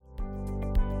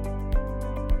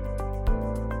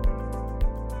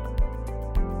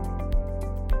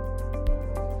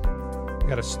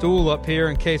Got a stool up here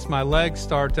in case my legs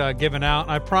start giving out.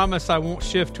 I promise I won't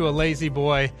shift to a lazy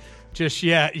boy just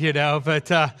yet,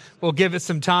 but we'll give it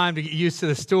some time to get used to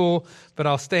the stool, but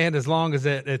I'll stand as long as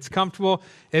it's comfortable.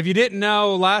 If you didn't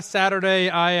know, last Saturday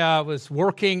I was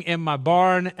working in my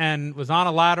barn and was on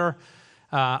a ladder,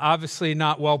 obviously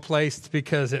not well placed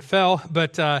because it fell,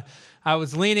 but I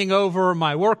was leaning over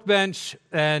my workbench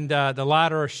and the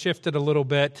ladder shifted a little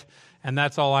bit. And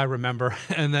that's all I remember.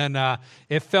 And then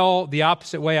it fell the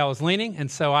opposite way I was leaning.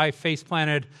 And so I face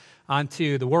planted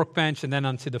onto the workbench and then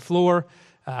onto the floor.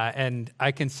 And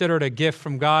I consider it a gift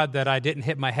from God that I didn't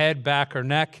hit my head, back, or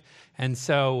neck. And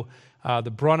so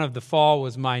the brunt of the fall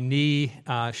was my knee,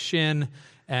 shin,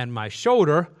 and my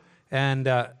shoulder. And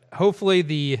hopefully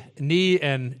the knee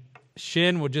and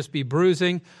shin will just be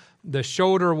bruising. The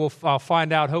shoulder, I'll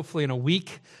find out hopefully in a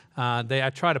week. I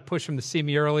try to push them to see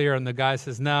me earlier, and the guy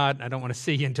says, no, I don't want to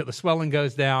see you until the swelling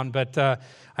goes down. But I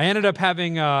ended up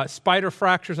having spider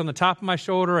fractures on the top of my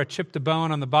shoulder. I chipped a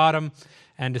bone on the bottom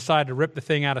and decided to rip the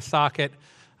thing out of socket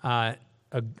a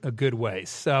good ways.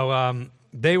 So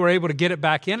they were able to get it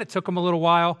back in. It took them a little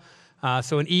while.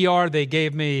 So in ER, they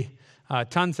gave me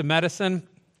tons of medicine.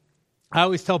 I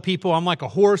always tell people I'm like a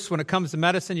horse when it comes to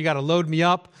medicine. You got to load me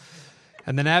up.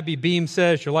 And then Abby Beam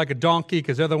says, you're like a donkey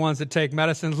because they're the ones that take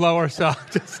medicines lower. So I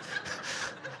just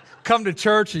come to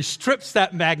church. He strips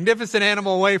that magnificent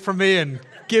animal away from me and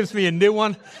gives me a new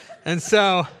one. And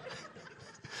so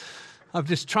I'm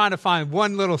just trying to find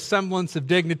one little semblance of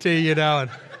dignity, and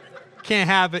can't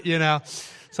have it,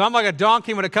 So I'm like a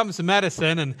donkey when it comes to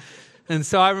medicine. And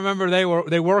so I remember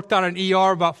they worked on an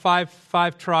ER about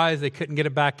five tries. They couldn't get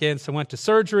it back in, so went to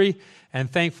surgery. And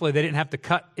thankfully, they didn't have to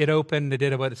cut it open. They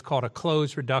did what is called a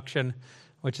closed reduction,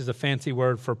 which is a fancy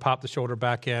word for pop the shoulder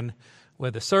back in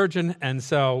with a surgeon. And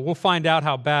so we'll find out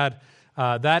how bad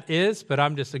that is. But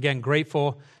I'm just, again,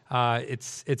 grateful.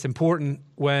 It's important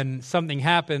when something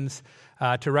happens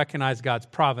to recognize God's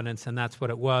providence, and that's what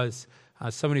it was.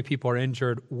 So many people are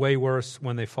injured way worse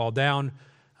when they fall down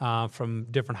from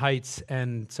different heights.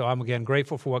 And so I'm, again,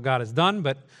 grateful for what God has done,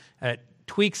 but it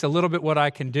tweaks a little bit what I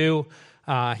can do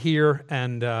here,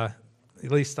 and at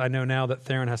least I know now that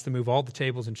Theron has to move all the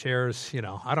tables and chairs.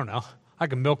 I don't know. I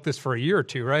can milk this for a year or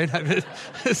two, right?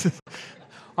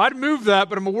 I'd move that,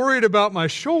 but I'm worried about my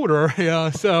shoulder.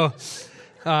 So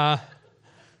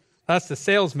that's the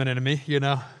salesman in me.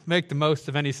 Make the most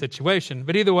of any situation.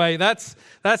 But either way, that's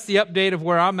the update of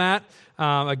where I'm at.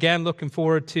 Again, looking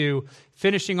forward to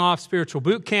finishing off spiritual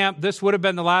boot camp. This would have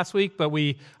been the last week, but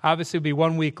we obviously will be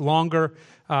 1 week longer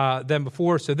than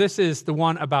before. So this is the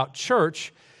one about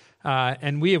church,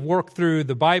 and we have worked through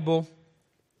the Bible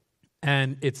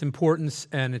and its importance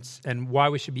and why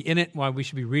we should be in it, why we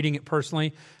should be reading it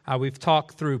personally. We've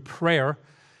talked through prayer,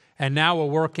 and now we're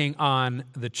working on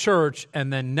the church,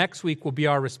 and then next week will be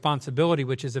our responsibility,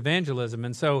 which is evangelism.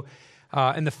 And so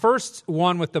in the first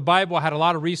one with the Bible, I had a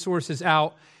lot of resources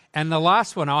out. And the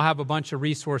last one, I'll have a bunch of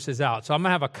resources out. So I'm going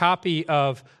to have a copy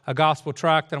of a gospel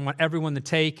tract that I want everyone to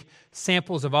take,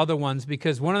 samples of other ones,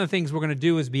 because one of the things we're going to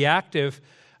do is be active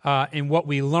in what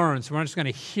we learn. So we're not just going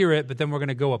to hear it, but then we're going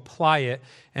to go apply it.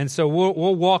 And so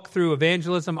we'll walk through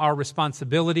evangelism, our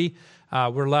responsibility.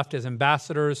 We're left as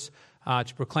ambassadors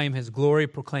to proclaim His glory,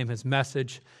 proclaim His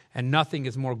message, and nothing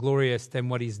is more glorious than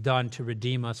what He's done to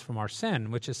redeem us from our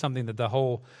sin, which is something that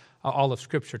all of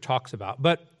Scripture talks about.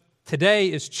 But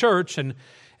today is church, and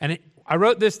I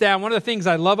wrote this down. One of the things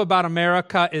I love about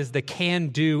America is the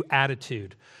can-do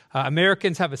attitude.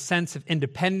 Americans have a sense of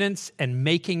independence and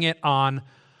making it on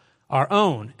our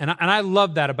own. And I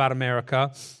love that about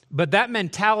America. But that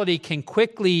mentality can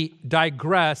quickly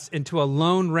digress into a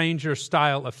Lone Ranger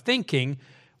style of thinking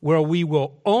where we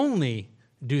will only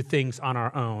do things on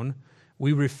our own.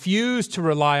 We refuse to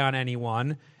rely on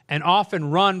anyone and often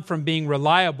run from being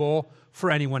reliable for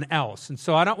anyone else. And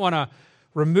so I don't want to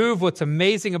remove what's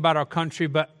amazing about our country,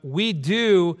 but we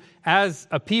do, as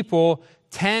a people,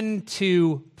 tend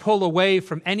to pull away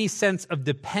from any sense of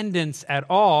dependence at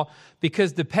all,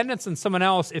 because dependence on someone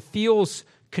else, it feels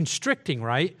constricting,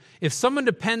 right? If someone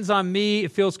depends on me,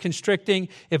 it feels constricting.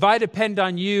 If I depend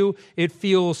on you, it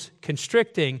feels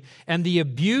constricting. And the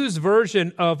abused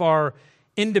version of our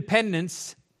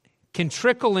independence can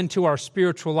trickle into our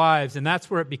spiritual lives, and that's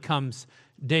where it becomes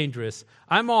dangerous.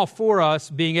 I'm all for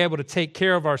us being able to take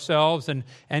care of ourselves and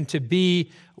to be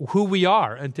who we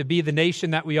are and to be the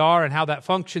nation that we are and how that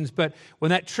functions. But when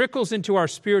that trickles into our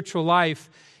spiritual life,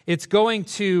 it's going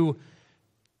to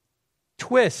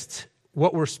twist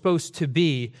what we're supposed to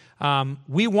be.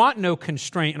 We want no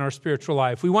constraint in our spiritual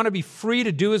life. We want to be free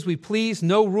to do as we please,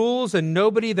 no rules, and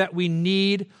nobody that we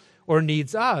need or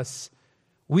needs us.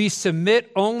 We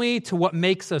submit only to what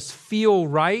makes us feel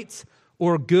right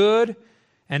or good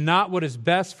and not what is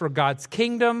best for God's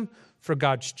kingdom, for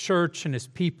God's church and his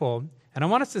people. And I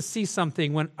want us to see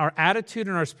something. When our attitude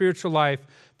in our spiritual life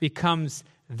becomes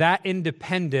that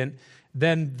independent,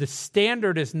 then the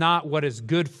standard is not what is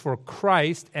good for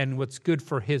Christ and what's good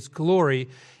for his glory.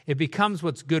 It becomes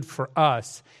what's good for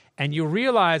us. And you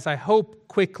realize, I hope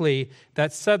quickly,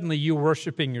 that suddenly you're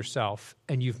worshiping yourself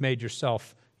and you've made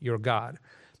yourself your God.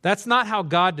 That's not how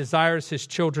God desires his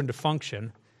children to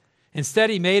function. Instead,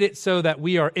 he made it so that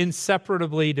we are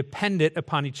inseparably dependent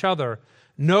upon each other.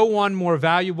 No one more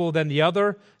valuable than the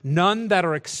other, none that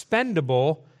are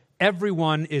expendable,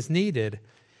 everyone is needed.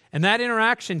 And that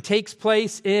interaction takes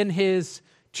place in his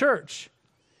church.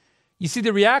 You see,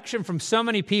 the reaction from so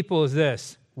many people is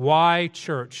this: why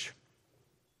church?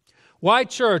 Why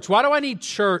church? Why do I need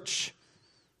church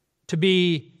to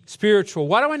be spiritual?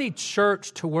 Why do I need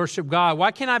church to worship God?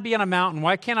 Why can't I be on a mountain?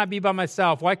 Why can't I be by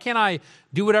myself? Why can't I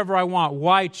do whatever I want?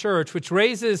 Why church? Which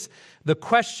raises the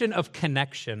question of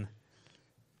connection.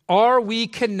 Are we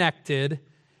connected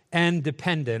and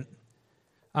dependent?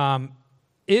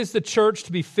 Is the church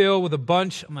to be filled with a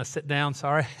bunch... I'm going to sit down,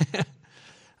 sorry.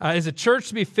 Is a church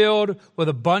to be filled with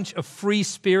a bunch of free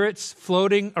spirits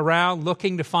floating around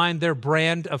looking to find their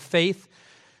brand of faith,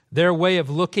 their way of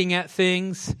looking at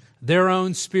things, their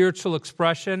own spiritual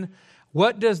expression?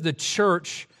 What does the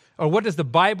church, or what does the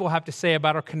Bible have to say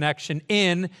about our connection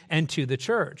in and to the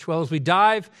church? Well, as we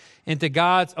dive into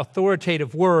God's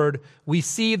authoritative word, we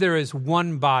see there is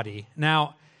one body.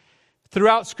 Now,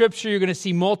 throughout Scripture, you're going to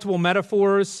see multiple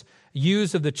metaphors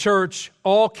used of the church,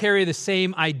 all carry the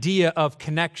same idea of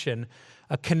connection,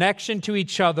 a connection to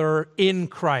each other in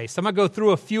Christ. I'm going to go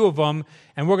through a few of them,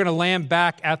 and we're going to land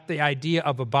back at the idea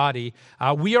of a body.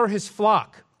 We are his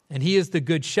flock, and he is the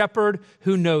good shepherd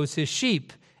who knows his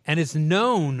sheep and is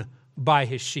known by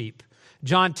his sheep.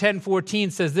 John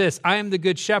 10:14 says this: I am the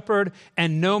good shepherd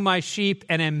and know my sheep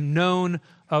and am known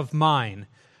of mine.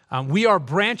 We are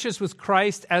branches with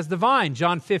Christ as the vine.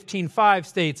 John 15:5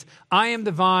 states, I am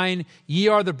the vine, ye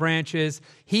are the branches.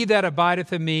 He that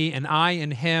abideth in me, and I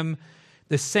in him,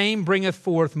 the same bringeth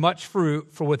forth much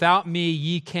fruit, for without me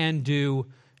ye can do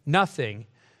nothing.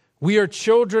 We are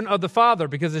children of the Father,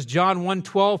 because as John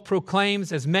 1:12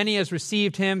 proclaims, as many as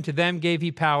received him, to them gave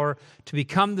he power to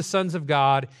become the sons of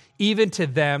God, even to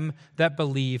them that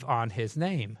believe on his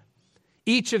name.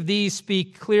 Each of these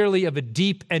speak clearly of a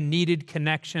deep and needed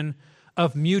connection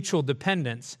of mutual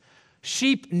dependence.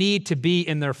 Sheep need to be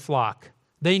in their flock.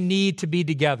 They need to be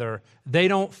together. They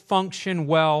don't function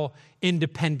well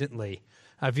independently.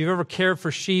 If you've ever cared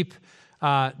for sheep,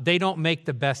 they don't make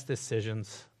the best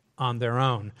decisions on their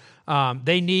own.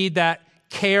 They need that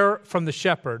care from the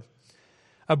shepherd.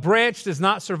 A branch does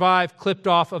not survive clipped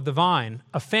off of the vine.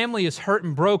 A family is hurt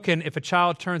and broken if a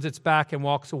child turns its back and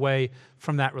walks away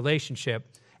from that relationship.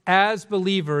 As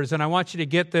believers, and I want you to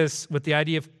get this with the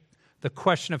idea of the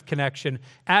question of connection,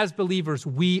 as believers,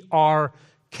 we are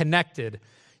connected.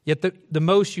 Yet the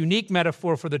most unique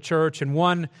metaphor for the church, and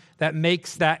one that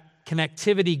makes that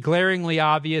connectivity glaringly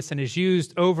obvious and is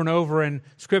used over and over in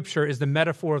Scripture, is the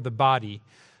metaphor of the body.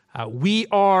 We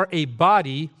are a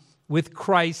body with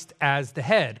Christ as the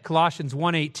head. Colossians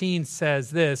 1:18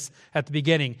 says this at the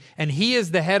beginning, and he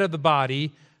is the head of the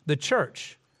body, the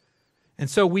church. And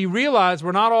so we realize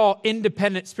we're not all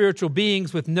independent spiritual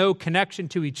beings with no connection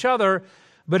to each other,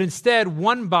 but instead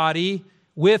one body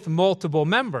with multiple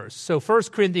members. So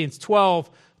 1 Corinthians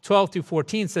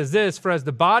 12:12-14 says this, for as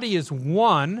the body is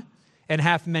one and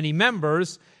hath many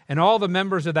members, and all the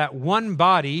members of that one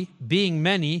body, being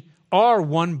many, are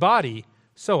one body,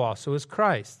 so also is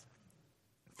Christ.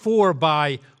 For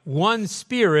by one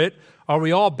Spirit are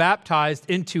we all baptized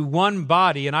into one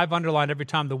body, and I've underlined every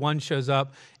time the one shows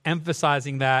up,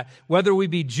 emphasizing that, whether we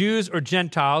be Jews or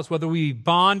Gentiles, whether we be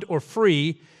bond or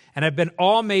free, and have been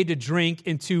all made to drink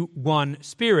into one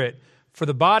Spirit. For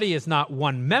the body is not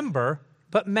one member,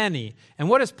 but many. And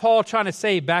what is Paul trying to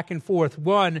say back and forth?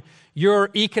 One, your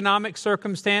economic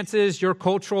circumstances, your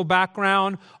cultural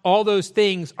background, all those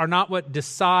things are not what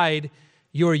decide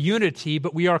your unity,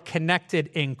 but we are connected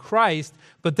in Christ,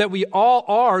 but that we all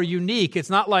are unique. It's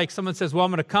not like someone says, well,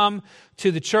 I'm going to come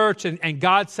to the church and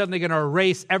God's suddenly going to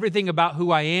erase everything about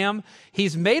who I am.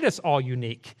 He's made us all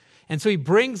unique. And so he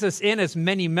brings us in as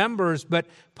many members, but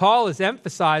Paul is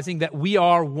emphasizing that we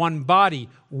are one body,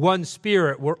 one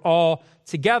spirit. We're all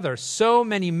together. So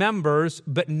many members,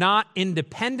 but not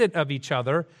independent of each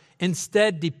other,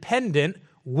 instead dependent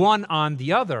one on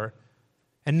the other.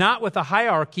 And not with a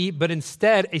hierarchy, but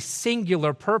instead a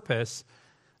singular purpose.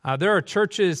 There are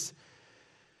churches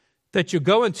that you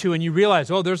go into and you realize,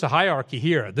 oh, there's a hierarchy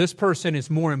here. This person is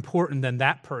more important than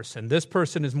that person. This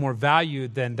person is more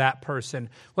valued than that person.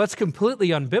 Well, that's completely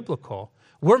unbiblical.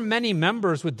 We're many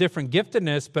members with different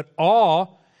giftedness, but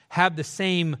all have the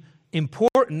same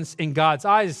importance in God's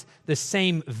eyes, the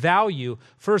same value.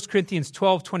 1 Corinthians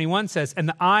 12:21 says, and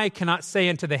the eye cannot say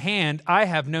unto the hand, I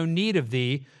have no need of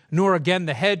thee, nor again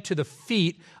the head to the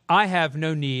feet, I have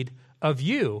no need of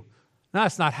you. No,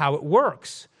 that's not how it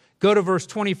works. Go to verse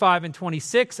 25 and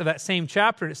 26 of that same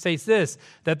chapter, and it says this,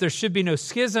 that there should be no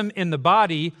schism in the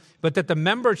body, but that the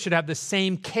members should have the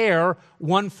same care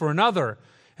one for another.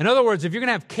 In other words, if you're going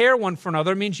to have care one for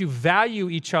another, it means you value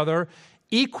each other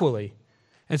equally.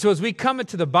 And so as we come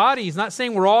into the body, he's not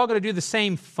saying we're all going to do the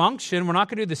same function. We're not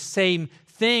going to do the same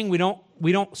thing. We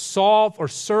don't solve or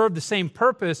serve the same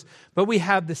purpose, but we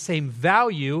have the same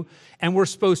value, and we're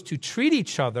supposed to treat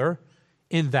each other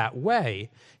in that way.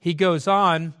 He goes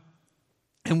on,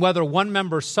 and whether one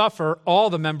member suffer,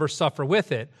 all the members suffer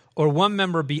with it, or one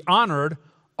member be honored,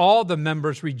 all the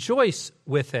members rejoice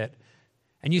with it.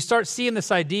 And you start seeing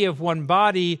this idea of one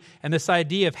body and this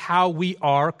idea of how we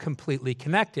are completely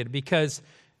connected, because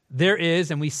there is,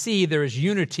 and we see there is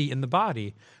unity in the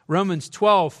body. Romans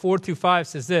 12:4-5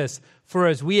 says this, for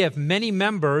as we have many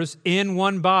members in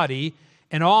one body,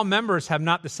 and all members have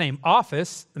not the same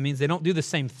office, that means they don't do the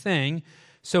same thing,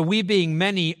 so we being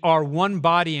many are one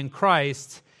body in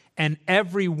Christ, and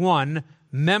every one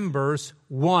members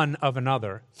one of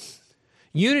another.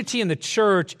 Unity in the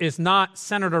church is not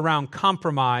centered around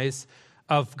compromise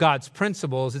of God's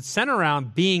principles. It's centered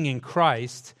around being in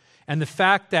Christ and the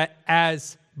fact that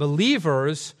as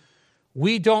believers,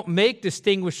 we don't make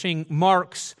distinguishing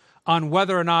marks on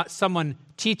whether or not someone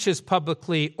teaches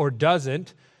publicly or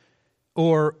doesn't,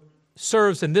 or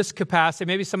serves in this capacity.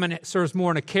 Maybe someone serves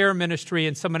more in a care ministry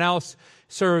and someone else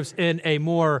serves in a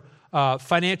more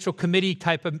financial committee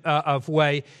type of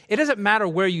way. It doesn't matter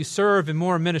where you serve and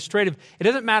more administrative. It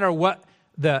doesn't matter what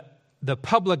the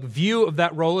public view of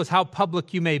that role is, how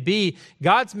public you may be.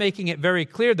 God's making it very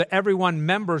clear that everyone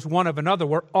members one of another.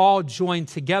 We're all joined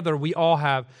together. We all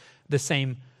have the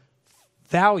same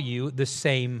value, the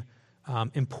same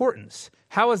importance.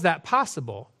 How is that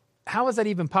possible? How is that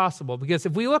even possible? Because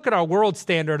if we look at our world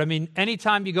standard, I mean,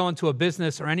 anytime you go into a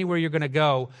business or anywhere you're going to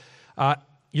go,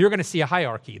 you're going to see a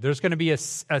hierarchy. There's going to be a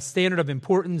standard of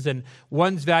importance, and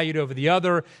one's valued over the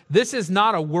other. This is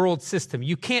not a world system.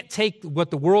 You can't take what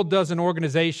the world does in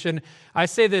organization. I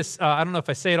say this, I don't know if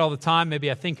I say it all the time. Maybe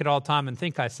I think it all the time and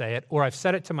think I say it, or I've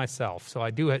said it to myself, so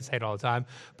I do say it all the time.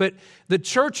 But the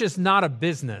church is not a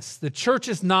business. The church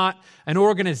is not an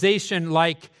organization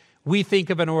like we think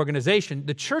of an organization.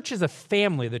 The church is a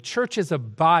family. The church is a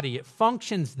body. It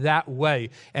functions that way.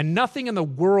 And nothing in the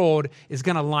world is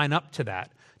going to line up to that.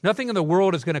 Nothing in the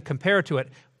world is going to compare to it.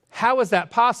 How is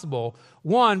that possible?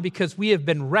 One, because we have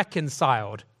been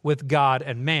reconciled with God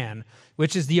and man,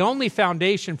 which is the only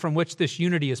foundation from which this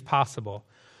unity is possible.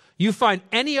 You find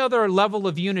any other level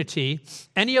of unity,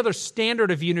 any other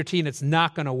standard of unity, and it's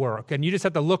not going to work. And you just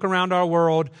have to look around our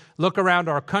world, look around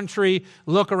our country,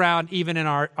 look around even in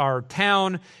our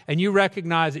town, and you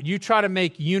recognize that you try to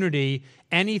make unity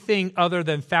anything other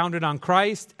than founded on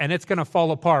Christ, and it's going to fall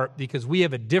apart because we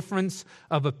have a difference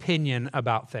of opinion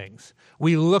about things.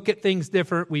 We look at things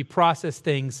different. We process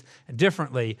things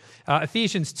differently.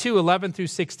 Ephesians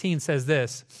 2:11-16 says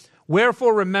this,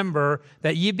 wherefore remember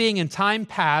that ye being in time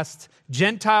past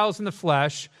Gentiles in the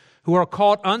flesh, who are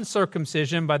called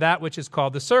uncircumcision by that which is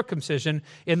called the circumcision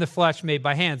in the flesh made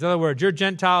by hands. In other words, you're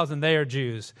Gentiles and they are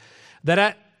Jews.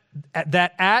 That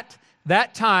at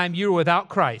that time you were without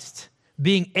Christ,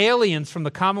 being aliens from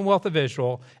the commonwealth of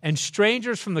Israel and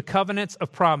strangers from the covenants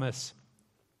of promise,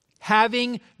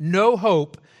 having no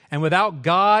hope and without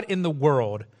God in the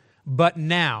world. But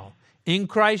now, in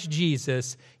Christ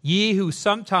Jesus, ye who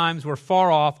sometimes were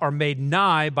far off are made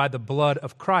nigh by the blood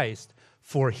of Christ.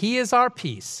 For he is our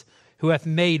peace, who hath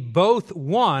made both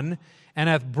one, and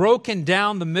hath broken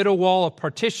down the middle wall of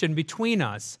partition between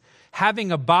us,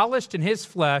 having abolished in his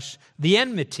flesh the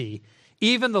enmity,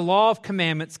 even the law of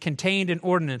commandments contained in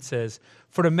ordinances,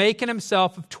 for to make in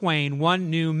himself of twain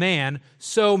one new man,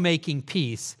 so making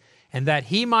peace, and that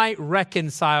he might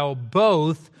reconcile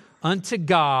both unto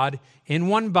God in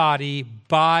one body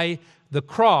by the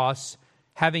cross,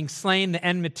 having slain the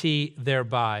enmity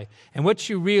thereby. And what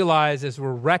you realize is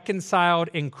we're reconciled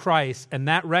in Christ, and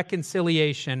that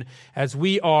reconciliation, as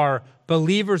we are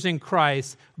believers in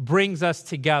Christ brings us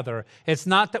together. It's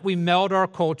not that we meld our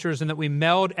cultures and that we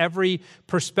meld every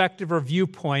perspective or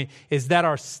viewpoint. Is that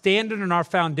our standard and our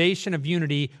foundation of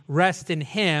unity rest in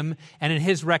Him and in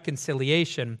His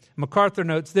reconciliation. MacArthur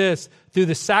notes this: through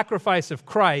the sacrifice of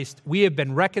Christ, we have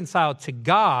been reconciled to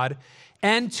God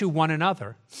and to one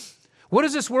another. What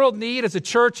does this world need as a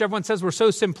church? Everyone says we're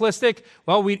so simplistic.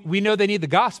 Well, we know they need the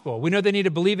gospel. We know they need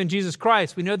to believe in Jesus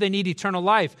Christ. We know they need eternal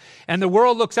life. And the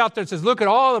world looks out there and says, look at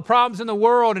all the problems in the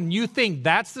world, and you think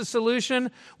that's the solution?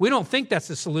 We don't think that's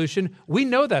the solution. We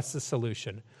know that's the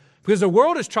solution. Because the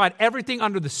world has tried everything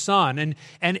under the sun.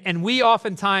 And we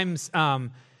oftentimes,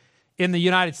 in the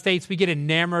United States, we get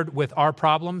enamored with our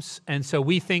problems. And so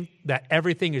we think that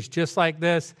everything is just like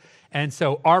this. And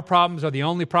so our problems are the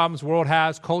only problems the world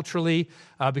has culturally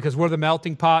because we're the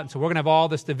melting pot. And so we're going to have all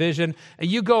this division.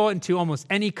 And you go into almost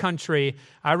any country.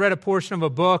 I read a portion of a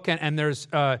book, and there's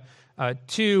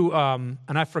two, and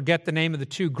I forget the name of the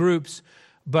two groups,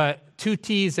 but two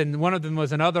T's, and one of them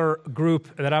was another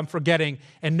group that I'm forgetting.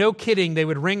 And no kidding, they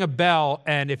would ring a bell,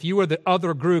 and if you were the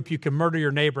other group, you could murder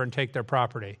your neighbor and take their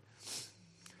property.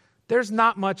 There's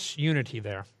not much unity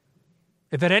there.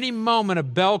 If at any moment a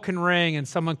bell can ring and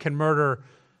someone can murder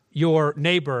your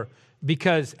neighbor,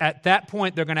 because at that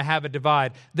point they're going to have a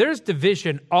divide. There's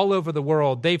division all over the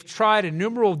world. They've tried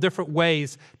innumerable different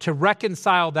ways to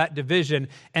reconcile that division,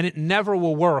 and it never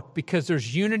will work because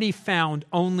there's unity found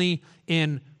only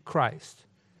in Christ.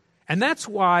 And that's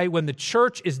why when the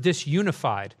church is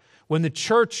disunified, when the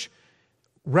church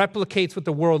replicates what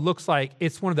the world looks like,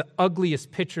 it's one of the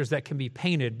ugliest pictures that can be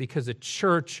painted, because the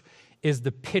church is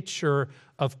the picture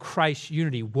of Christ's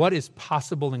unity, what is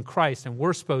possible in Christ, and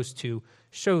we're supposed to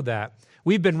show that.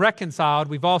 We've been reconciled.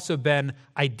 We've also been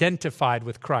identified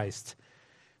with Christ.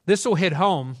 This will hit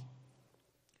home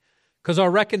because our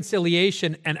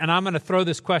reconciliation, and I'm going to throw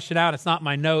this question out, it's not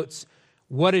my notes,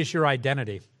 what is your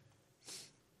identity?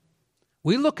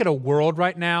 We look at a world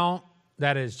right now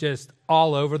that is just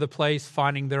all over the place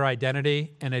finding their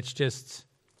identity, and it's just,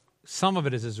 some of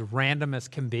it is as random as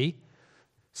can be.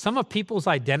 Some of people's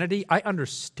identity, I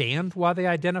understand why they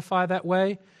identify that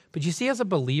way, but you see, as a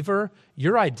believer,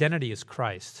 your identity is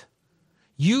Christ.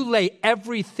 You lay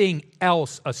everything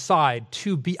else aside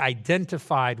to be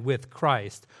identified with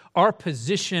Christ. Our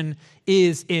position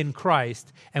is in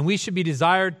Christ, and we should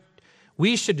desire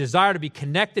to be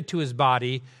connected to His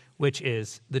body, which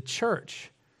is the church.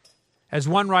 As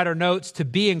one writer notes, to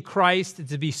be in Christ is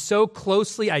to be so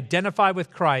closely identified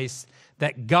with Christ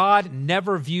that God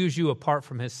never views you apart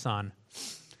from His Son.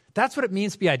 That's what it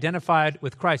means to be identified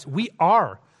with Christ. We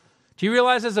are. Do you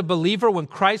realize as a believer, when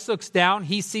Christ looks down,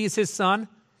 He sees His Son?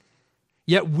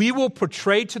 Yet we will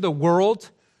portray to the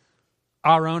world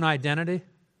our own identity.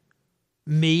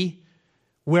 Me,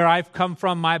 where I've come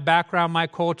from, my background, my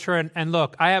culture. And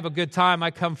look, I have a good time.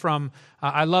 I come from,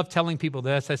 I love telling people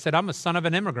this. I said, I'm a son of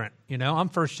an immigrant. I'm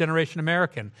first generation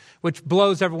American, which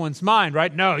blows everyone's mind,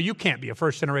 right? No, you can't be a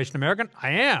first generation American. I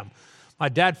am. My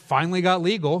dad finally got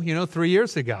legal, 3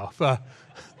 years ago.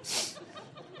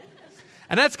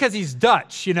 And that's because he's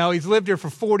Dutch. He's lived here for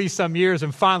 40 some years,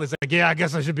 and finally he's like, yeah, I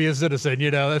guess I should be a citizen.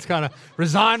 That's kind of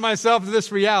resign myself to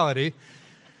this reality.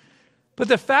 But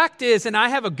the fact is, and I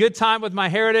have a good time with my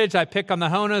heritage. I pick on the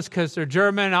Honas because they're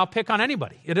German. I'll pick on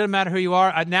anybody. It doesn't matter who you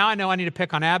are. Now I know I need to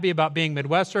pick on Abby about being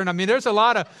Midwestern. I mean, there's a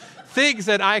lot of things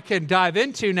that I can dive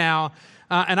into now.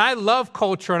 And I love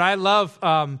culture, and I love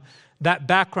that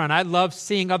background. I love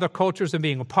seeing other cultures and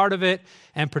being a part of it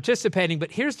and participating.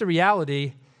 But here's the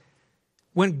reality.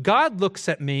 When God looks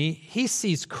at me, He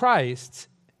sees Christ.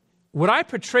 What I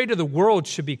portray to the world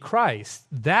should be Christ.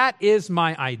 That is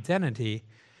my identity.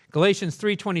 Galatians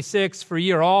 3:26, for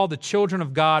ye are all the children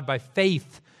of God by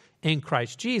faith in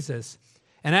Christ Jesus.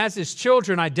 And as His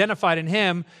children identified in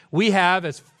Him, we have,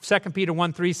 as 2 Peter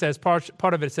 1:3 says,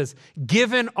 part of it says,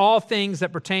 given all things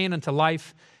that pertain unto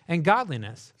life and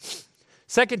godliness.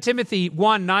 2 Timothy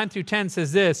 1:9-10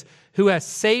 says this, who has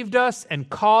saved us and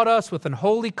called us with an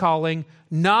holy calling,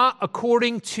 not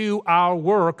according to our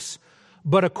works,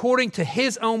 but according to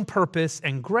His own purpose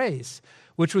and grace,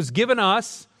 which was given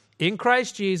us in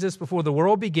Christ Jesus before the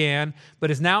world began, but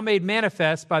is now made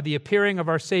manifest by the appearing of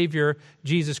our Savior,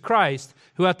 Jesus Christ,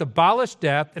 who hath abolished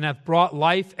death and hath brought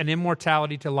life and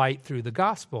immortality to light through the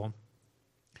gospel.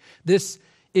 This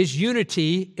is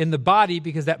unity in the body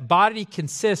because that body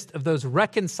consists of those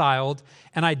reconciled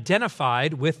and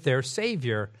identified with their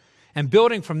Savior. And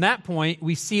building from that point,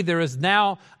 we see there is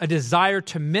now a desire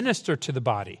to minister to the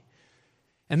body.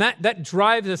 And that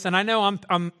drives us, and I know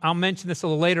I'll mention this a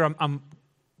little later, I'm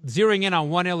zeroing in on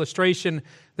one illustration.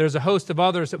 There's a host of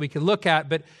others that we can look at,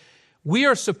 but we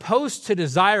are supposed to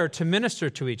desire to minister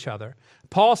to each other.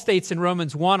 Paul states in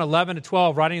Romans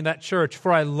 1:11-12, writing to that church,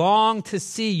 "For I long to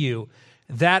see you,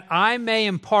 that I may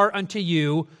impart unto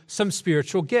you some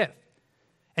spiritual gift."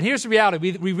 And here's the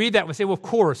reality. We read that and we say, well, of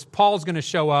course, Paul's going to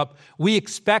show up. We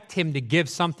expect him to give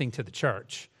something to the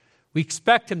church. We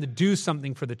expect him to do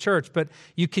something for the church. But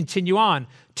you continue on.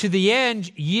 "To the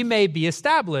end ye may be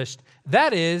established.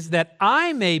 That is, that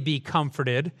I may be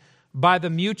comforted by the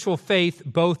mutual faith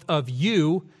both of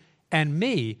you and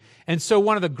me." And so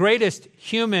one of the greatest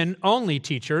human-only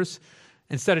teachers,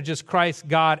 instead of just Christ,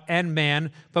 God, and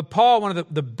man, but Paul, one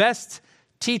of the best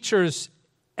teachers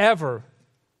ever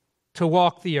to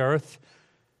walk the earth,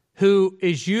 who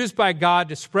is used by God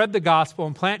to spread the gospel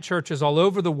and plant churches all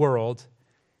over the world.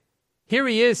 Here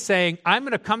he is saying, I'm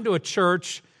going to come to a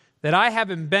church that I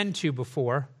haven't been to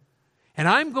before, and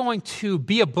I'm going to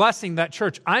be a blessing to that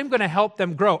church. I'm going to help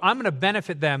them grow. I'm going to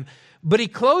benefit them. But he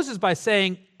closes by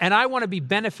saying, and I want to be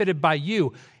benefited by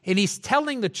you. And he's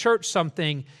telling the church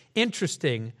something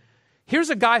interesting. Here's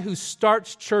a guy who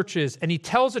starts churches, and he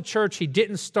tells a church he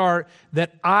didn't start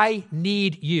that I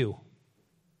need you,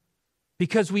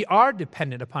 because we are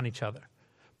dependent upon each other.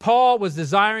 Paul was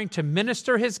desiring to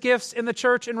minister his gifts in the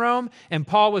church in Rome, and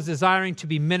Paul was desiring to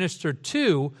be ministered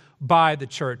to by the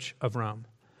church of Rome.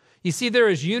 You see, there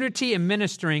is unity in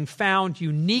ministering found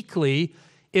uniquely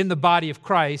in the body of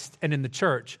Christ and in the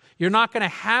church. You're not going to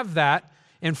have that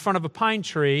in front of a pine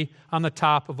tree on the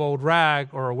top of Old Rag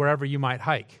or wherever you might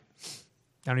hike.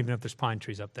 I don't even know if there's pine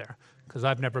trees up there, because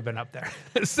I've never been up there.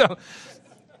 So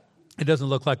it doesn't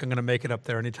look like I'm going to make it up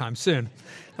there anytime soon.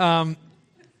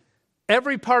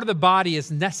 Every part of the body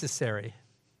is necessary.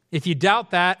 If you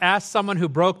doubt that, ask someone who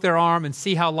broke their arm and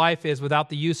see how life is without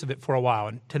the use of it for a while.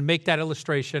 And to make that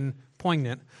illustration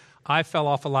poignant, I fell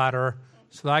off a ladder,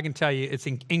 so that I can tell you it's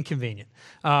inconvenient.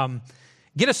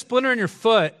 Get a splinter in your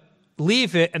foot,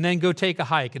 leave it, and then go take a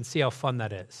hike and see how fun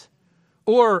that is.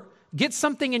 Or get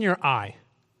something in your eye,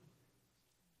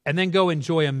 and then go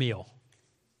enjoy a meal.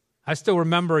 I still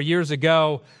remember years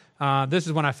ago, this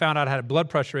is when I found out I had blood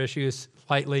pressure issues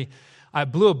slightly. I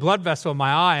blew a blood vessel in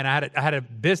my eye, and I had a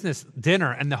business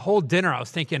dinner, and the whole dinner I was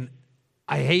thinking,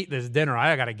 I hate this dinner.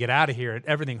 I got to get out of here.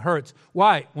 Everything hurts.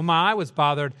 Why? When my eye was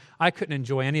bothered, I couldn't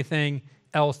enjoy anything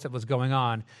else that was going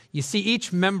on. You see,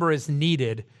 each member is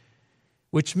needed,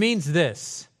 which means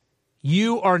this: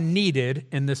 you are needed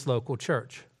in this local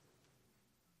church.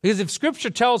 Because if Scripture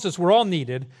tells us we're all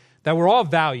needed, that we're all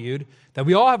valued, that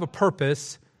we all have a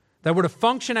purpose, that we're to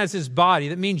function as his body,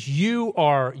 that means you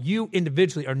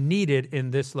individually are needed in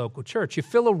this local church. You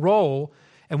fill a role,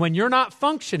 and when you're not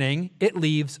functioning, it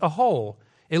leaves a hole.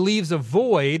 It leaves a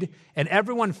void, and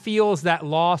everyone feels that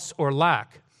loss or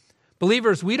lack.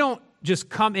 Believers, we don't just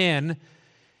come in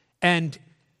and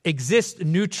exist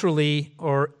neutrally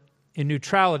or in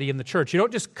neutrality in the church. You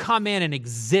don't just come in and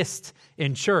exist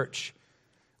in church.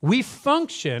 We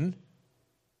function,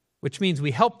 which means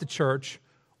we help the church,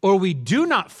 or we do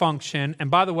not function, and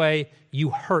by the way,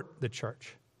 you hurt the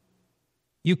church.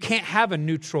 You can't have a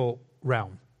neutral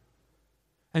realm.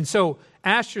 And so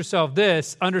ask yourself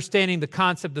this, understanding the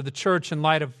concept of the church in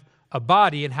light of a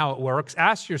body and how it works,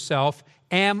 ask yourself,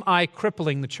 am I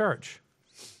crippling the church?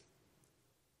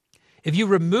 If you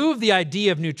remove the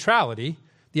idea of neutrality,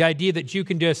 the idea that you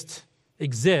can just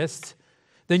exist,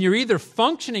 then you're either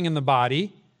functioning in the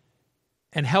body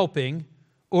and helping,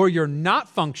 or you're not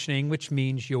functioning, which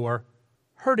means you're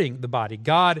hurting the body.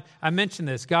 God, I mentioned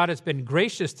this, God has been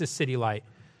gracious to City Light.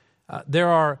 There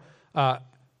are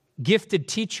gifted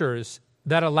teachers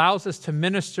that allows us to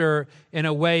minister in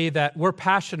a way that we're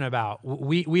passionate about.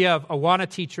 We have Awana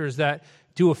teachers that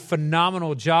do a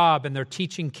phenomenal job, and they're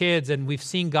teaching kids, and we've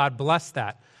seen God bless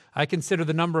that. I consider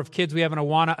the number of kids we have in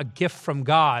Awana a gift from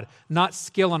God, not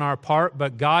skill on our part,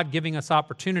 but God giving us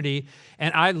opportunity.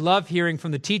 And I love hearing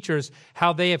from the teachers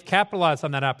how they have capitalized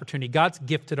on that opportunity. God's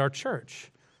gifted our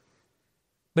church.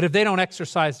 But if they don't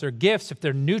exercise their gifts, if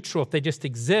they're neutral, if they just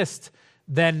exist,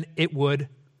 then it would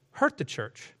hurt the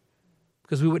church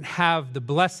because we wouldn't have the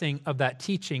blessing of that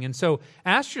teaching. And so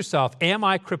ask yourself, am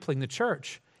I crippling the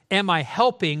church? Am I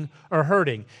helping or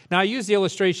hurting? Now, I use the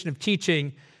illustration of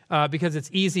teaching because it's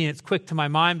easy and it's quick to my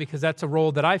mind because that's a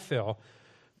role that I fill.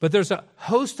 But there's a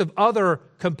host of other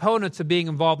components of being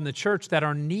involved in the church that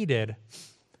are needed,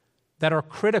 that are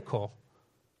critical.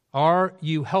 Are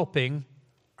you helping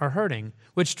or hurting?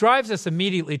 Which drives us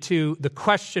immediately to the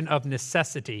question of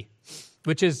necessity,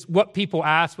 which is what people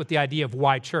ask with the idea of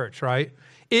why church, right?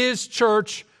 Is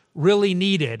church really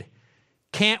needed?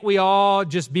 Can't we all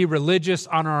just be religious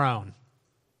on our own?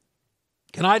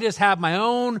 Can I just have my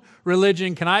own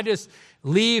religion? Can I just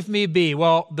leave me be?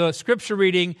 Well, the scripture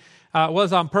reading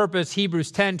was on purpose.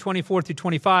 Hebrews 10, 24 through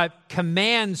 25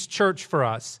 commands church for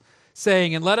us,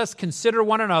 saying, and let us consider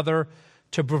one another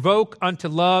to provoke unto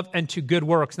love and to good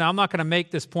works. Now, I'm not going to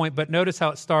make this point, but notice how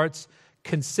it starts.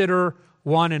 Consider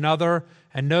one another.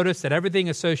 And notice that everything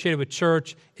associated with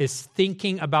church is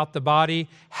thinking about the body,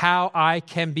 how I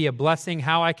can be a blessing,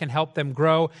 how I can help them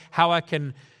grow, how I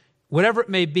can, whatever it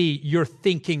may be, you're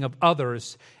thinking of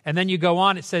others. And then you go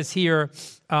on, it says here,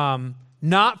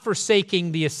 not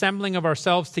forsaking the assembling of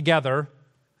ourselves together.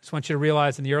 I just want you to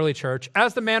realize in the early church,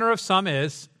 as the manner of some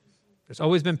is, there's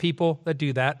always been people that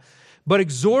do that, but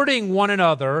exhorting one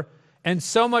another, and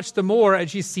so much the more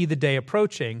as you see the day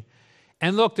approaching.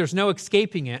 And look, there's no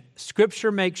escaping it.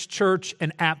 Scripture makes church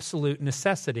an absolute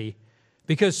necessity,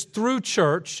 because through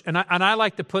church, and I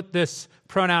like to put this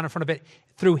pronoun in front of it,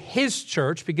 through his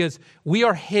church, because we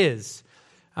are his.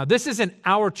 This isn't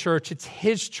our church, it's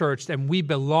his church, and we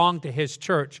belong to his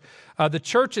church. The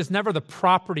church is never the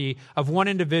property of one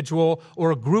individual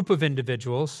or a group of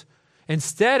individuals.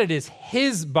 Instead, it is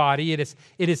his body, it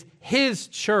is his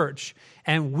church,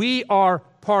 and we are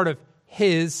part of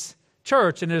his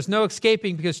church. And there's no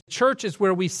escaping, because church is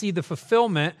where we see the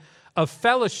fulfillment of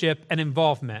fellowship and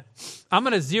involvement. I'm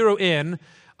going to zero in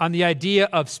on the idea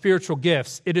of spiritual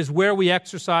gifts. It is where we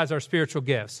exercise our spiritual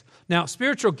gifts. Now,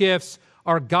 spiritual gifts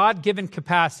are God-given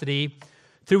capacity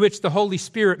through which the Holy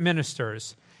Spirit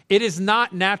ministers. It is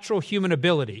not natural human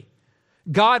ability.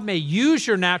 God may use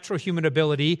your natural human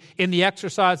ability in the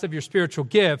exercise of your spiritual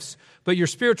gifts, but your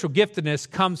spiritual giftedness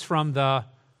comes from the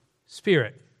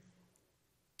Spirit.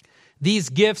 These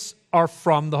gifts are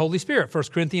from the Holy Spirit. 1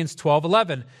 Corinthians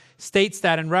 12:11 states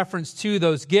that in reference to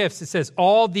those gifts. It says,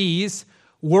 all these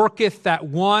worketh that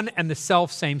one and the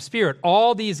self-same Spirit.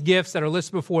 All these gifts that are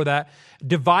listed before that,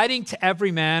 dividing to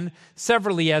every man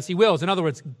severally as he wills. In other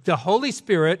words, the Holy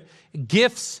Spirit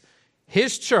gifts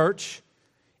his church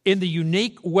in the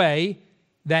unique way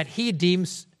that he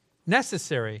deems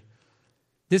necessary.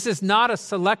 This is not a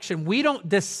selection. We don't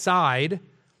decide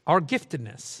our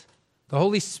giftedness. The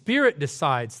Holy Spirit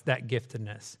decides that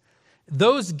giftedness.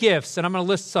 Those gifts, and I'm going to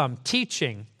list some: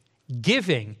 teaching,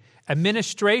 giving,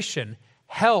 administration,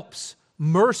 helps,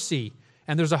 mercy,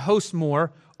 and there's a host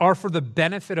more, are for the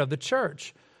benefit of the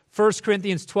church. 1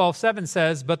 Corinthians 12:7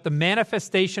 says, but the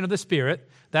manifestation of the Spirit,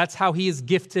 that's how he has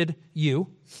gifted you,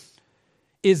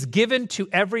 is given to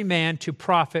every man to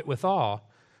profit withal.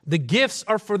 The gifts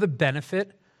are for the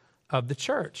benefit of the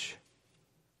church.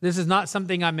 This is not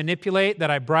something I manipulate, that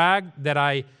I brag, that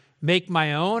I make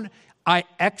my own. I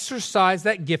exercise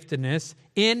that giftedness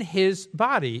in his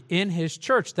body, in his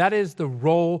church. That is the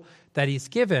role that he's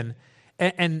given.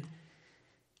 And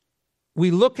we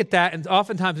look at that, and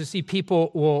oftentimes we see people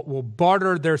will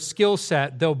barter their skill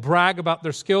set. They'll brag about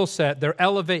their skill set. They'll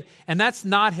elevate. And that's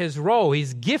not his role.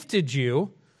 He's gifted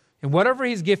you, and whatever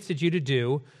he's gifted you to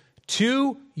do,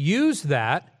 to use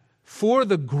that for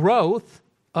the growth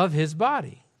of his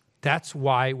body. That's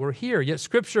why we're here. Yet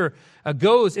Scripture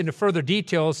goes into further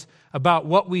details about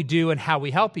what we do and how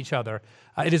we help each other.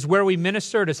 It is where we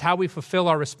minister. It is how we fulfill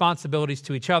our responsibilities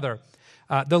to each other.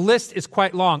 The list is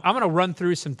quite long. I'm going to run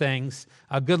through some things.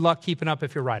 Good luck keeping up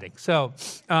if you're writing. So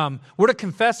we're to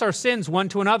confess our sins one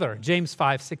to another, James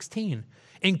 5:16.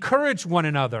 Encourage one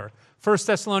another, 1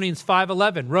 Thessalonians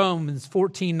 5:11, Romans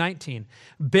 14:19.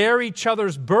 Bear each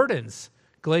other's burdens,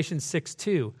 Galatians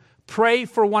 6:2. Pray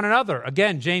for one another,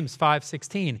 again, James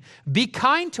 5:16. Be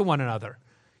kind to one another.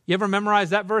 You ever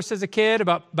memorize that verse as a kid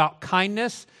about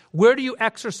kindness? Where do you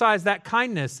exercise that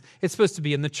kindness? It's supposed to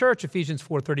be in the church, Ephesians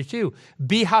 4:32.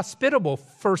 Be hospitable,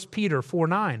 1 Peter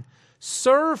 4:9.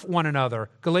 Serve one another,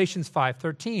 Galatians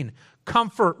 5:13.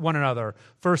 Comfort one another,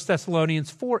 1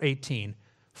 Thessalonians 4:18.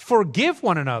 Forgive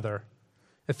one another,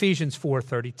 Ephesians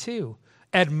 4:32.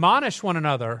 Admonish one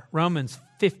another, Romans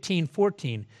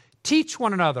 15:14. Teach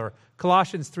one another,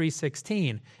 Colossians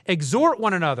 3:16. Exhort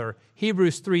one another,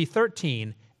 Hebrews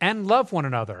 3:13. And love one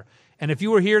another. And if you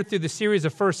were here through the series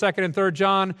of 1st, 2nd, and 3rd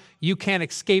John, you can't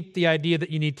escape the idea that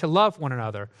you need to love one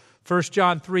another. 1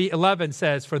 John 3:11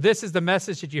 says, for this is the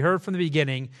message that you heard from the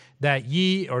beginning, that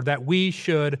we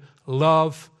should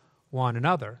love one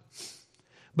another.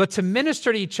 But to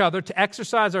minister to each other, to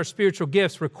exercise our spiritual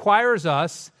gifts, requires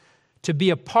us to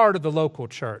be a part of the local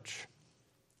church.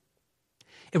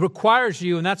 It requires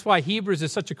you, and that's why Hebrews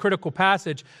is such a critical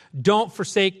passage, don't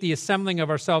forsake the assembling of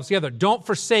ourselves together. Don't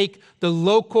forsake the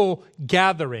local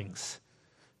gatherings.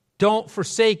 Don't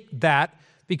forsake that,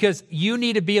 because you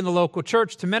need to be in the local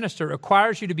church to minister. It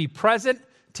requires you to be present,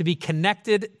 to be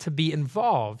connected, to be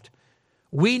involved.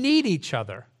 We need each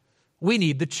other. We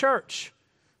need the church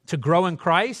to grow in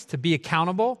Christ, to be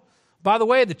accountable. By the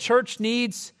way, the church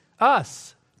needs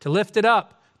us to lift it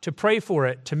up, to pray for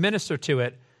it, to minister to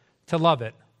it, to love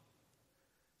it.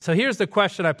 So here's the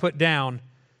question I put down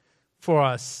for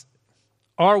us.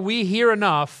 Are we here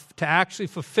enough to actually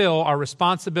fulfill our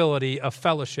responsibility of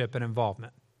fellowship and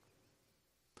involvement?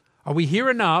 Are we here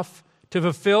enough to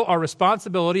fulfill our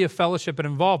responsibility of fellowship and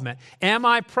involvement? Am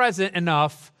I present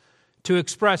enough to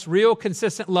express real,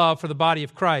 consistent love for the body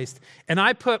of Christ? And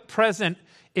I put present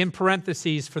in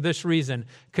parentheses for this reason,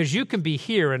 because you can be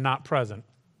here and not present.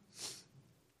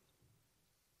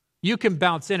 You can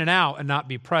bounce in and out and not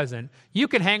be present. You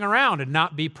can hang around and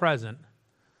not be present.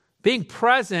 Being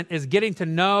present is getting to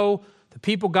know the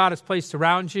people God has placed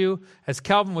around you. As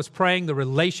Kelvin was praying, the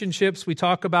relationships we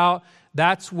talk about,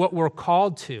 that's what we're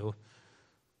called to.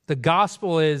 The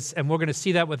gospel is, and we're going to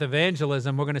see that with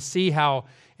evangelism, we're going to see how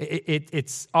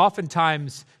it's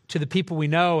oftentimes to the people we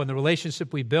know and the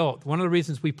relationship we built. One of the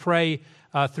reasons we pray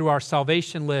through our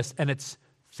salvation list, and it's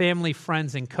family,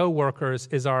 friends, and coworkers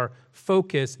is our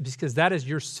focus, because that is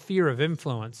your sphere of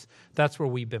influence. That's where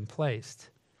we've been placed.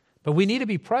 But we need to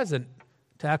be present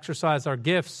to exercise our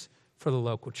gifts for the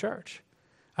local church.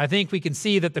 I think we can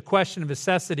see that the question of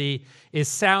necessity is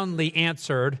soundly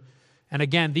answered. And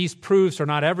again, these proofs are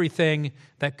not everything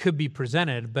that could be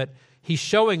presented, but he's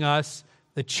showing us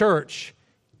the church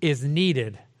is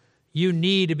needed. You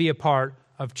need to be a part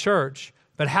of church.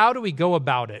 But how do we go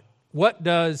about it? What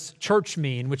does church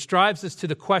mean? Which drives us to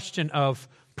the question of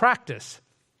practice.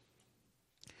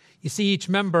 You see, each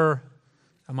member,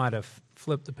 I might have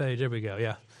flipped the page. There we go.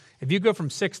 Yeah. If you go from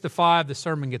 6 to 5, the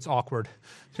sermon gets awkward,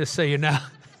 just so you know.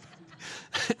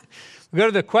 We go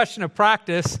to the question of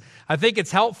practice. I think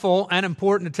it's helpful and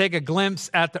important to take a glimpse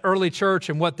at the early church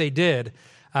and what they did.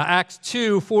 Acts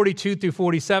 2:42 through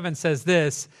 47 says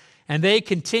this, "And they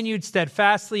continued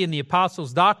steadfastly in the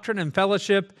apostles' doctrine and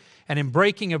fellowship, and in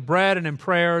breaking of bread and in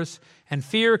prayers, and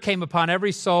fear came upon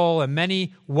every soul, and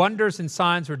many wonders and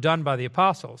signs were done by the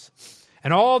apostles.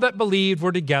 And all that believed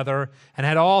were together and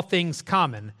had all things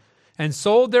common, and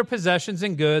sold their possessions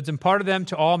and goods, and parted them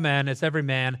to all men as every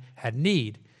man had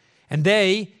need. And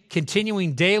they,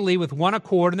 continuing daily with one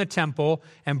accord in the temple,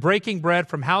 and breaking bread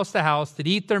from house to house, did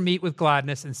eat their meat with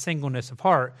gladness and singleness of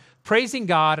heart, praising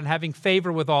God and having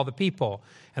favor with all the people.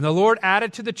 And the Lord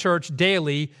added to the church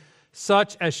daily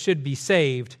such as should be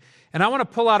saved." And I want to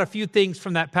pull out a few things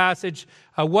from that passage.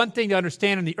 One thing to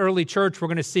understand in the early church, we're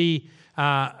going to see,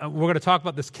 we're going to talk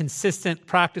about this consistent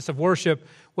practice of worship.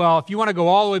 Well, if you want to go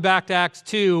all the way back to Acts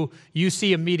 2, you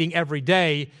see a meeting every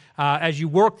day. As you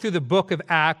work through the book of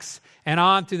Acts and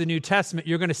on through the New Testament,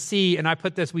 you're going to see, and I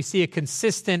put this, we see a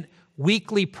consistent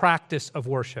weekly practice of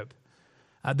worship.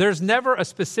 There's never a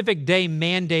specific day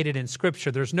mandated in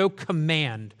Scripture. There's no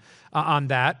command on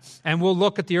that. And we'll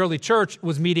look at the early church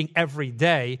was meeting every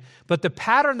day. But the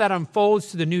pattern that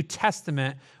unfolds to the New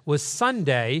Testament was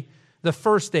Sunday, the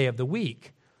first day of the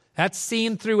week. That's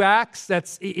seen through Acts.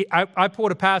 I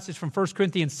pulled a passage from 1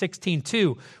 Corinthians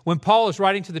 16:2. When Paul is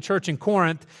writing to the church in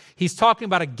Corinth, he's talking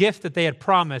about a gift that they had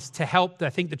promised to help, I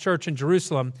think, the church in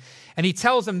Jerusalem. And he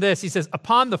tells them this. He says,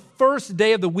 "Upon the first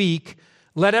day of the week,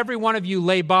 let every one of you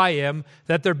lay by him,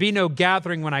 that there be no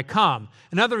gathering when I come."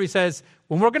 In other words, he says,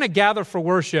 when we're going to gather for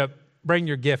worship, bring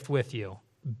your gift with you.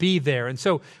 Be there. And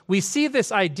so we see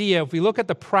this idea, if we look at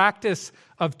the practice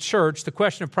of church, the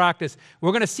question of practice,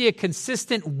 we're going to see a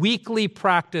consistent weekly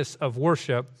practice of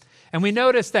worship. And we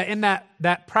notice that in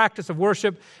that practice of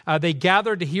worship, they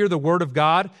gathered to hear the word of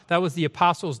God. That was the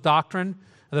apostles' doctrine,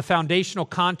 the foundational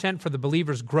content for the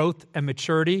believer's growth and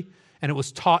maturity, and it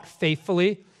was taught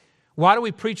faithfully. Why do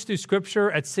we preach through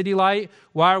Scripture at City Light?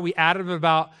 Why are we adamant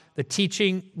about the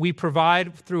teaching we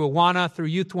provide through Awana, through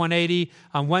Youth 180,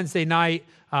 on Wednesday night,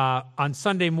 on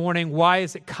Sunday morning? Why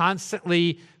is it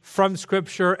constantly from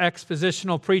Scripture,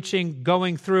 expositional preaching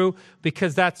going through?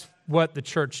 Because that's what the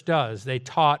church does. They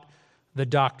taught the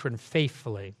doctrine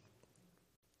faithfully.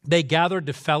 They gathered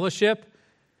to fellowship,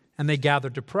 and they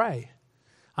gathered to pray.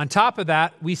 On top of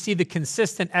that, we see the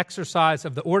consistent exercise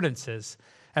of the ordinances.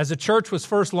 As the church was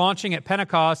first launching at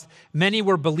Pentecost, many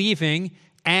were believing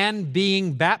and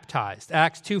being baptized.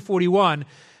 Acts 2:41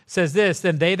 says this,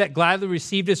 "Then they that gladly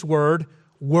received his word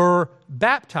were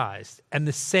baptized. And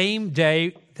the same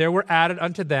day there were added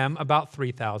unto them about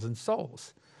 3,000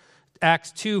 souls."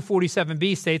 Acts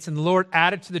 2:47b states, "And the Lord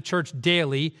added to the church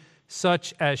daily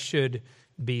such as should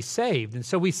be saved." And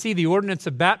so we see the ordinance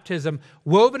of baptism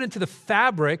woven into the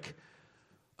fabric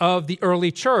of the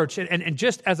early church. And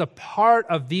just as a part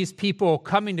of these people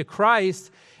coming to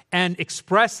Christ and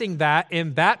expressing that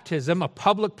in baptism, a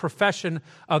public profession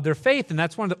of their faith. And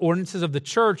that's one of the ordinances of the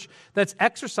church that's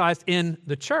exercised in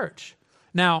the church.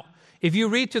 Now, if you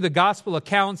read through the gospel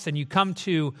accounts and you come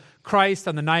to Christ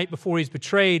on the night before he's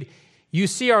betrayed, you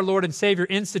see our Lord and Savior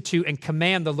institute and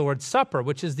command the Lord's Supper,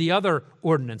 which is the other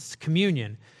ordinance,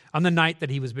 communion, on the night that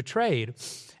he was betrayed.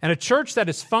 And a church that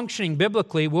is functioning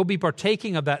biblically will be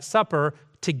partaking of that supper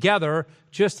together,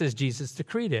 just as Jesus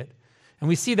decreed it. And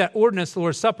we see that ordinance, the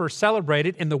Lord's Supper,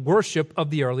 celebrated in the worship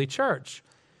of the early church.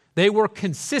 They were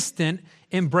consistent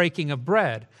in breaking of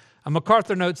bread.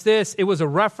 MacArthur notes this: it was a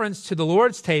reference to the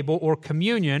Lord's table or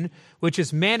communion, which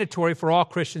is mandatory for all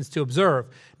Christians to observe.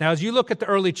 Now, as you look at the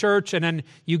early church and then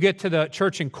you get to the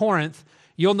church in Corinth,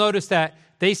 you'll notice that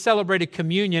they celebrated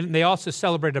communion and they also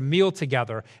celebrated a meal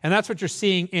together. And that's what you're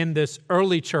seeing in this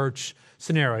early church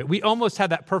scenario. We almost had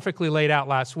that perfectly laid out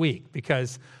last week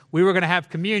because we were going to have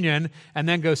communion and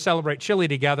then go celebrate chili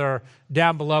together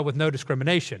down below with no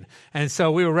discrimination. And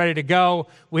so we were ready to go.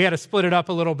 We had to split it up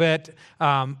a little bit.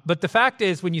 But the fact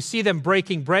is, when you see them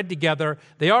breaking bread together,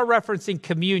 they are referencing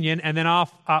communion, and then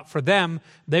for them,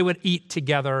 they would eat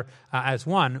together as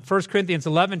one. 1 Corinthians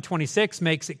 11:26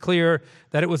 makes it clear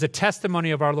that it was a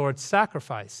testimony of our Lord's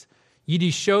sacrifice. Ye do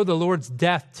show the Lord's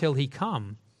death till he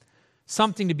come.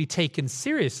 Something to be taken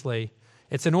seriously.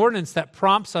 It's an ordinance that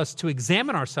prompts us to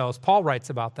examine ourselves. Paul writes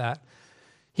about that.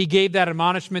 He gave that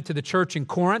admonishment to the church in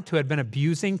Corinth who had been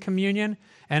abusing communion,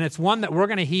 and it's one that we're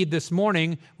going to heed this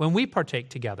morning when we partake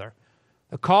together.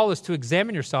 The call is to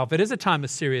examine yourself. It is a time of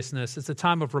seriousness. It's a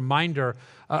time of reminder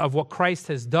of what Christ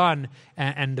has done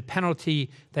and the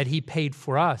penalty that he paid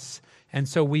for us. And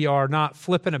so we are not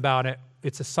flippant about it.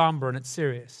 It's a somber and it's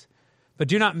serious. But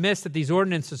do not miss that these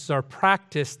ordinances are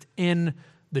practiced in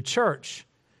the church.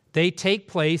 They take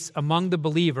place among the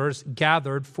believers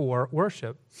gathered for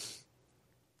worship.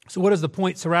 So what is the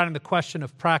point surrounding the question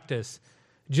of practice?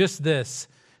 Just this,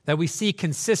 that we see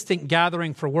consistent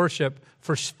gathering for worship,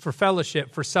 for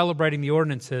fellowship, for celebrating the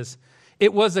ordinances.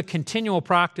 It was a continual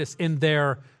practice in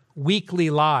their weekly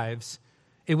lives.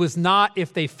 It was not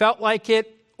if they felt like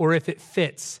it or if it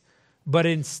fits, but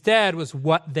instead was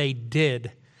what they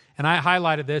did. And I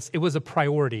highlighted this. It was a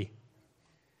priority.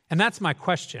 And that's my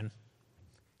question.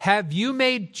 Have you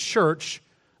made church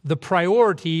the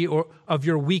priority of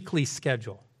your weekly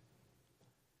schedule?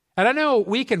 And I know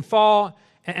we can fall,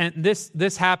 and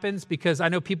this happens because I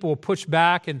know people will push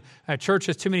back and church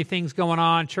has too many things going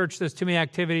on, church does too many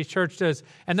activities, church does,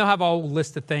 and they'll have a whole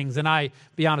list of things. And I,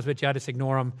 be honest with you, I just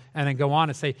ignore them and then go on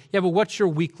and say, yeah, but what's your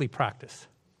weekly practice?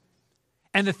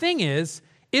 And the thing is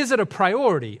it a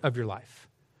priority of your life?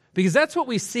 Because that's what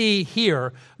we see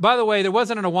here. By the way, there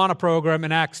wasn't an Awana program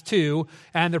in Acts 2,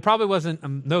 and there probably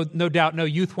wasn't, no doubt, no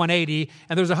Youth 180,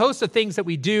 and there's a host of things that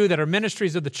we do that are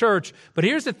ministries of the church, but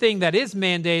here's the thing that is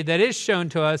mandated, that is shown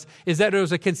to us, is that there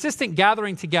was a consistent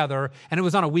gathering together, and it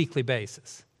was on a weekly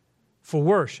basis for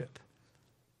worship.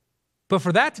 But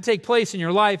for that to take place in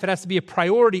your life, it has to be a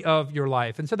priority of your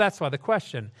life. And so that's why the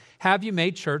question, have you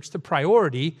made church the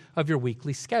priority of your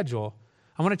weekly schedule?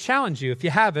 I want to challenge you, if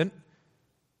you haven't,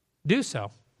 do so.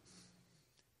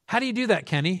 How do you do that,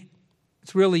 Kenny?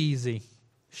 It's really easy.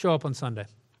 Show up on Sunday.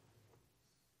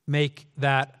 Make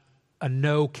that a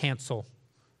no cancel.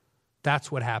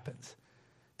 That's what happens.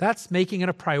 That's making it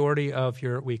a priority of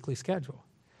your weekly schedule.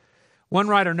 One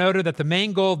writer noted that the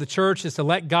main goal of the church is to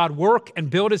let God work and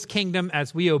build his kingdom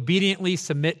as we obediently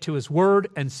submit to his word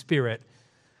and spirit.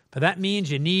 But that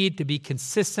means you need to be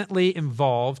consistently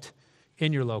involved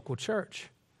in your local church.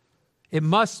 It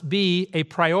must be a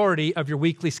priority of your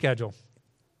weekly schedule.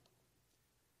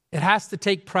 It has to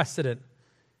take precedent.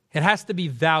 It has to be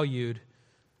valued.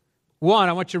 One,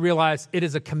 I want you to realize it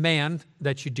is a command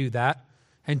that you do that.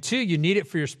 And two, you need it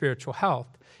for your spiritual health.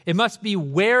 It must be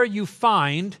where you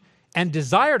find and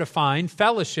desire to find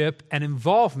fellowship and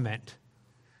involvement.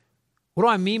 What do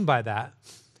I mean by that?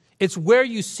 It's where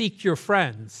you seek your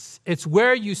friends. It's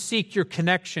where you seek your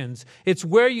connections. It's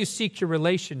where you seek your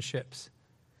relationships.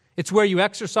 It's where you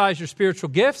exercise your spiritual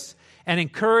gifts and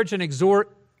encourage and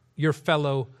exhort your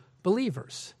fellow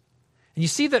believers. And you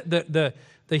see that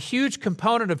the huge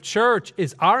component of church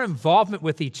is our involvement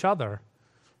with each other.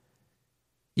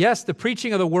 Yes, the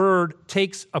preaching of the word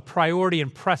takes a priority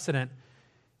and precedent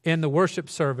in the worship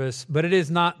service, but it is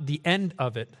not the end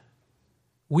of it.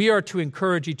 We are to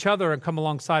encourage each other and come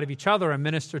alongside of each other and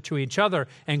minister to each other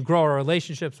and grow our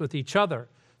relationships with each other,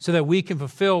 so that we can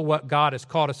fulfill what God has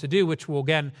called us to do, which we'll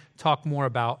again talk more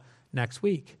about next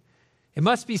week. It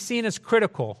must be seen as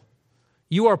critical.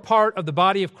 You are part of the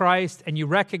body of Christ, and you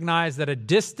recognize that a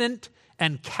distant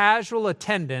and casual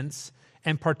attendance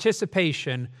and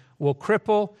participation will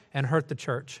cripple and hurt the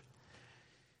church.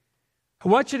 I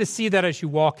want you to see that as you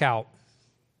walk out.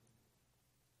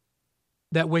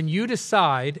 That when you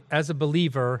decide as a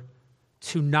believer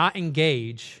to not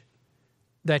engage,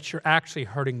 that you're actually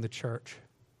hurting the church.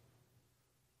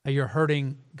 That you're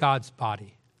hurting God's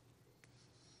body.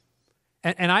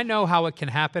 And I know how it can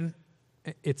happen.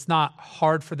 It's not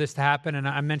hard for this to happen. And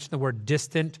I mentioned the word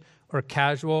distant or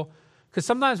casual, because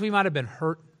sometimes we might have been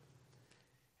hurt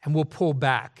and we'll pull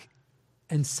back.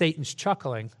 And Satan's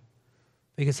chuckling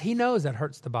because he knows that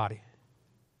hurts the body.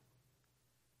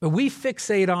 But we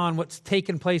fixate on what's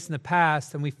taken place in the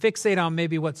past, and we fixate on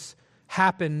maybe what's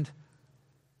happened.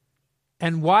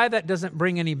 And why that doesn't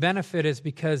bring any benefit is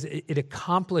because it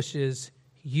accomplishes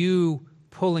you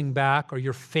pulling back or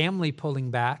your family pulling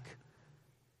back.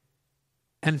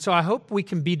 And so I hope we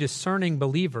can be discerning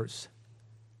believers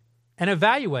and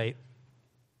evaluate.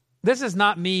 This is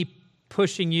not me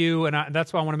pushing you, and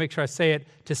that's why I want to make sure I say it,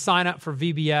 to sign up for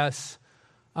VBS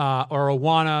or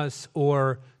Awanas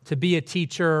or to be a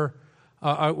teacher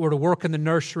or to work in the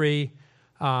nursery.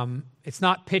 It's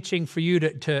not pitching for you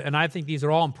to, and I think these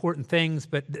are all important things,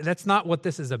 but that's not what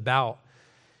this is about.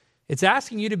 It's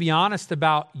asking you to be honest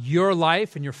about your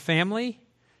life and your family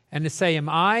and to say, am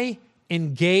I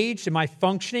engaged? Am I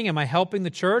functioning? Am I helping the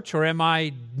church? Or am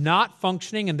I not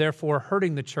functioning and therefore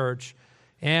hurting the church?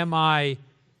 Am I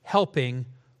helping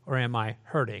or am I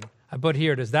hurting? I put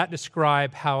here, does that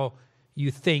describe how you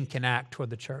think and act toward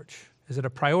the church? Is it a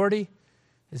priority?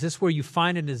 Is this where you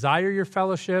find and desire your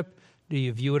fellowship? Do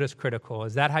you view it as critical?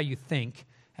 Is that how you think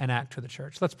and act toward the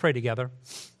church? Let's pray together.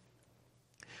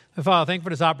 Father, thank you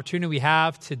for this opportunity we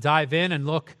have to dive in and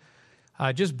look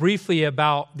just briefly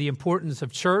about the importance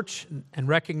of church and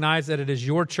recognize that it is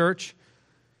your church.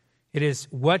 It is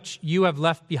what you have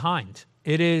left behind.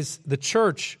 It is the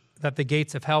church that the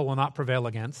gates of hell will not prevail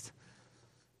against.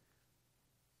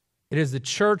 It is the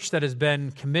church that has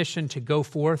been commissioned to go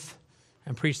forth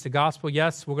and preach the gospel.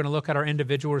 Yes, we're going to look at our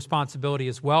individual responsibility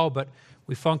as well, but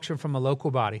we function from a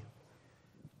local body.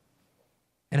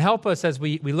 And help us as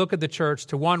we look at the church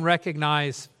to, one,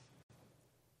 recognize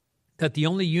that the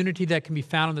only unity that can be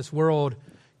found in this world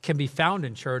can be found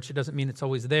in church. It doesn't mean it's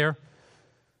always there.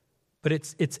 But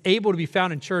it's able to be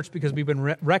found in church because we've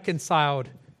been reconciled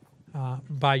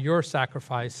by your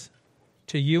sacrifice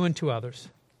to you and to others.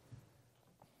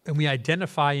 And we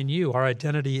identify in you. Our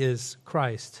identity is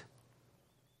Christ.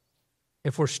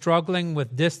 If we're struggling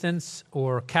with distance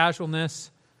or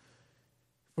casualness,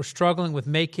 if we're struggling with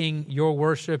making your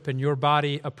worship and your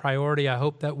body a priority, I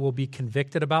hope that we'll be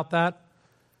convicted about that.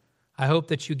 I hope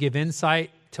that you give insight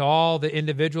to all the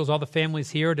individuals, all the families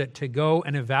here to go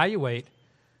and evaluate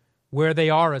where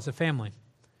they are as a family.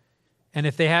 And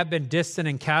if they have been distant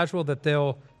and casual, that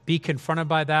they'll be confronted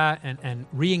by that and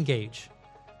re-engage.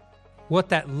 What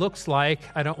that looks like,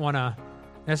 I don't want to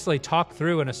necessarily talk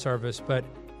through in a service, but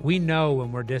we know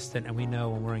when we're distant and we know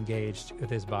when we're engaged with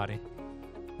his body.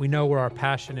 We know where our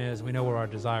passion is. We know where our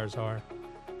desires are.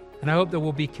 And I hope that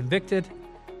we'll be convicted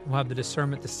and we'll have the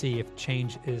discernment to see if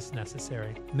change is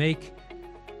necessary.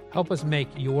 Help us make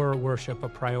your worship a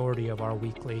priority of our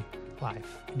weekly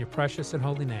life. In your precious and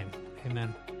holy name,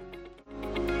 amen.